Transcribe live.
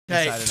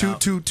Hey,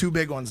 two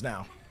big ones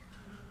now.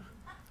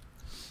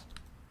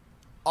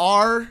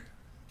 Are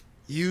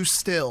you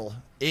still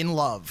in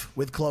love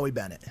with Chloe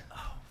Bennet?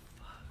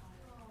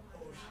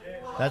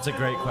 That's a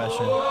great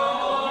question.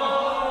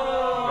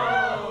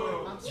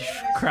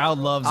 Crowd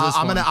loves this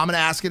I'm one. gonna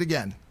ask it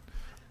again.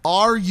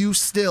 Are you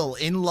still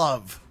in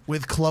love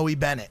with Chloe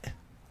Bennet?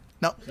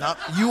 No,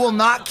 you will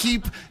not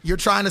keep. You're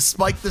trying to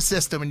spike the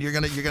system, and you're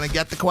gonna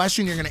get the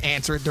question. You're gonna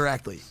answer it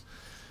directly.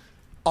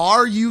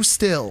 Are you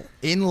still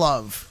in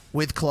love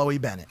with Chloe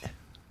Bennet?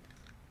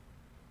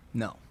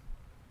 No.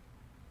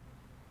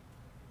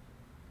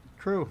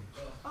 True.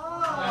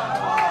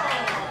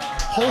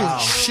 Holy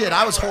shit!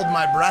 I was holding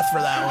my breath for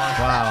that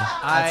one. Wow.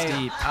 That's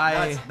deep.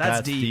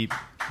 That's deep.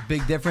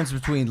 Big difference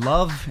between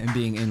love and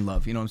being in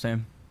love. You know what I'm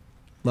saying?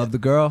 Love the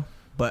girl,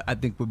 but I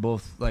think we're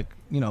both like,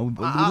 we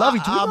love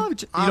each other.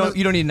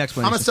 You don't need an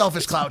explanation. I'm a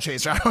selfish clout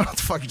chaser. I don't know what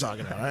the fuck you're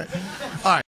talking about, right? All right.